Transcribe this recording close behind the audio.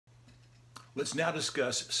Let's now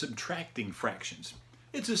discuss subtracting fractions.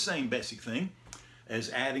 It's the same basic thing as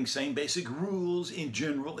adding, same basic rules in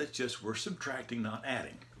general. It's just we're subtracting, not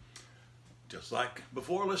adding. Just like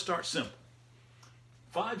before, let's start simple.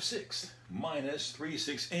 5/6 minus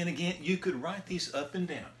 3/6, and again, you could write these up and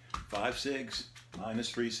down. 5/6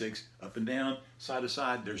 minus 3/6, up and down, side to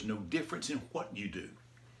side. There's no difference in what you do.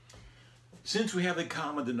 Since we have a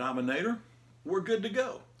common denominator, we're good to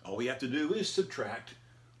go. All we have to do is subtract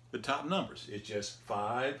the top numbers. It's just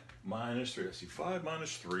 5 minus 3. Let's see, 5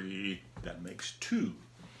 minus 3, that makes 2.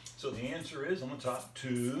 So the answer is on the top,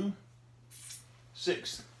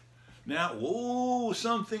 2/6. Now, whoa,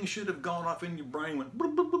 something should have gone off in your brain, went,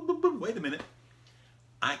 boop, boop, boop, boop, boop. Wait a minute.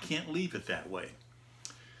 I can't leave it that way.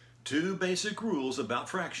 2 basic rules about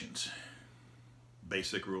fractions.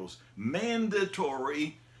 Basic rules.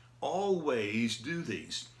 Mandatory, always do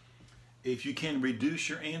these. If you can reduce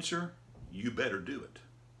your answer, you better do it.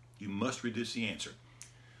 You must reduce the answer.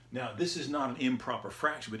 Now, this is not an improper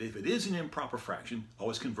fraction, but if it is an improper fraction,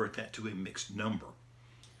 always convert that to a mixed number.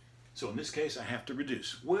 So in this case, I have to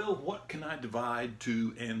reduce. Well, what can I divide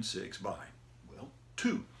 2 and 6 by? Well,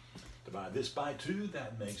 2. Divide this by 2,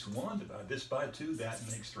 that makes 1. Divide this by 2, that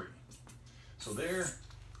makes 3. So there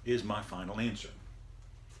is my final answer.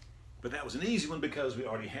 But that was an easy one because we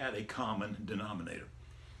already had a common denominator.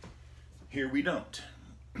 Here we don't.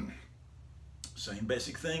 Same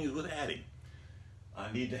basic thing as with adding.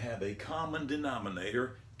 I need to have a common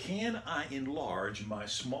denominator. Can I enlarge my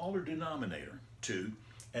smaller denominator, 2,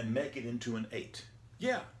 and make it into an 8?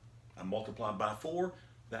 Yeah. I multiply by 4,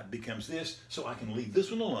 that becomes this, so I can leave this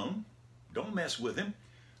one alone. Don't mess with him.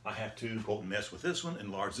 I have to, quote, mess with this one,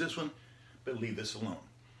 enlarge this one, but leave this alone.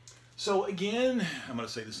 So again, I'm going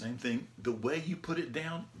to say the same thing. The way you put it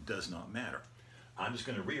down does not matter. I'm just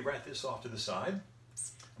going to rewrite this off to the side.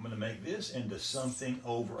 I'm going to make this into something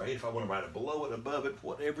over 8. If I want to write it below it, above it,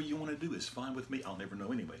 whatever you want to do is fine with me. I'll never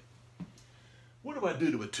know anyway. What do I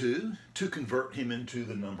do to a 2 to convert him into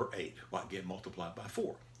the number 8? Well, I get multiplied by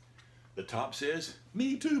 4. The top says,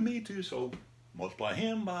 me too, so multiply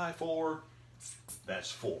him by 4, that's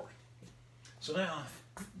 4. So now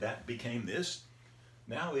that became this.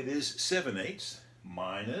 Now it is 7/8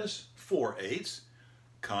 minus 4/8.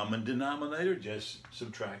 Common denominator, just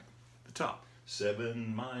subtract the top.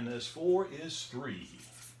 7 minus 4 is 3.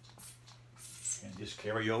 And just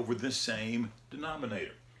carry over the same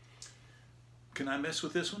denominator. Can I mess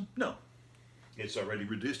with this one? No. It's already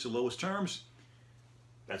reduced to lowest terms.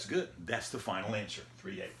 That's good. That's the final answer,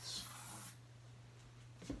 3/8.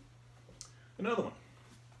 Another one.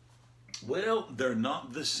 Well, they're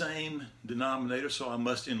not the same denominator, so I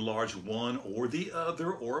must enlarge one or the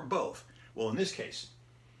other or both. Well, in this case,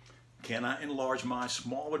 can I enlarge my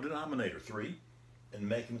smaller denominator, 3, and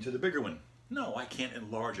make it into the bigger one? No, I can't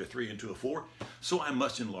enlarge a 3 into a 4, so I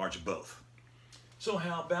must enlarge both. So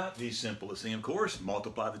how about the simplest thing, of course,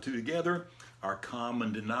 multiply the 2 together. Our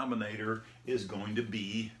common denominator is going to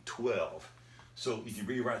be 12. So you can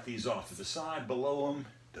rewrite these off to the side, below them,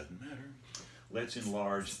 doesn't matter. Let's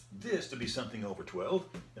enlarge this to be something over 12.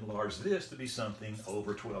 Enlarge this to be something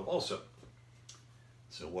over 12 also.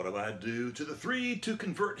 So what do I do to the 3 to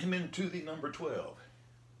convert him into the number 12?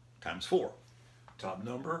 Times 4. Top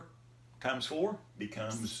number times 4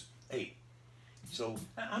 becomes 8. So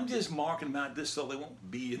I'm just marking them out just so they won't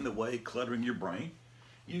be in the way, cluttering your brain.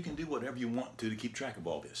 You can do whatever you want to keep track of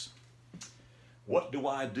all this. What do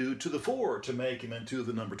I do to the 4 to make him into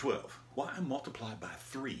the number 12? Well, I multiply by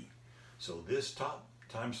 3. So this top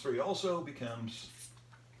times 3 also becomes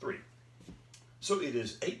 3. So it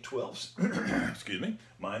is 8/12, excuse me,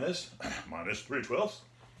 minus 3/12.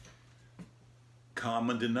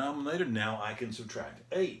 Common denominator, now I can subtract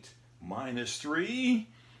 8 minus 3.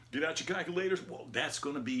 Get out your calculators. Well, that's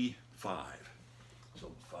going to be 5.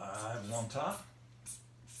 So 5 on top.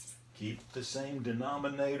 Keep the same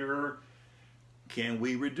denominator. Can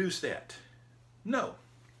we reduce that? No.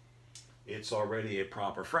 It's already a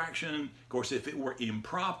proper fraction. Of course, if it were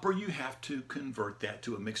improper, you have to convert that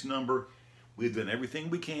to a mixed number. We've done everything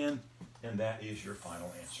we can, and that is your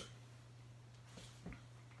final answer.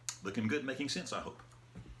 Looking good, making sense, I hope.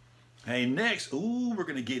 Hey, next, we're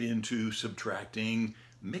going to get into subtracting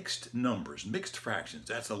mixed numbers, mixed fractions.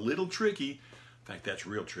 That's a little tricky. In fact, that's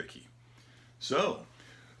real tricky. So,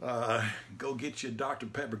 go get you a Dr.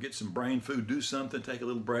 Pepper, get some brain food, do something, take a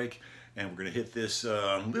little break, and we're going to hit this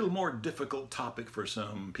little more difficult topic for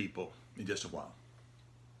some people in just a while.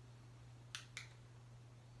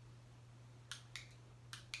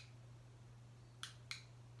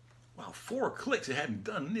 Wow, 4 clicks. I hadn't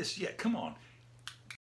done this yet. Come on.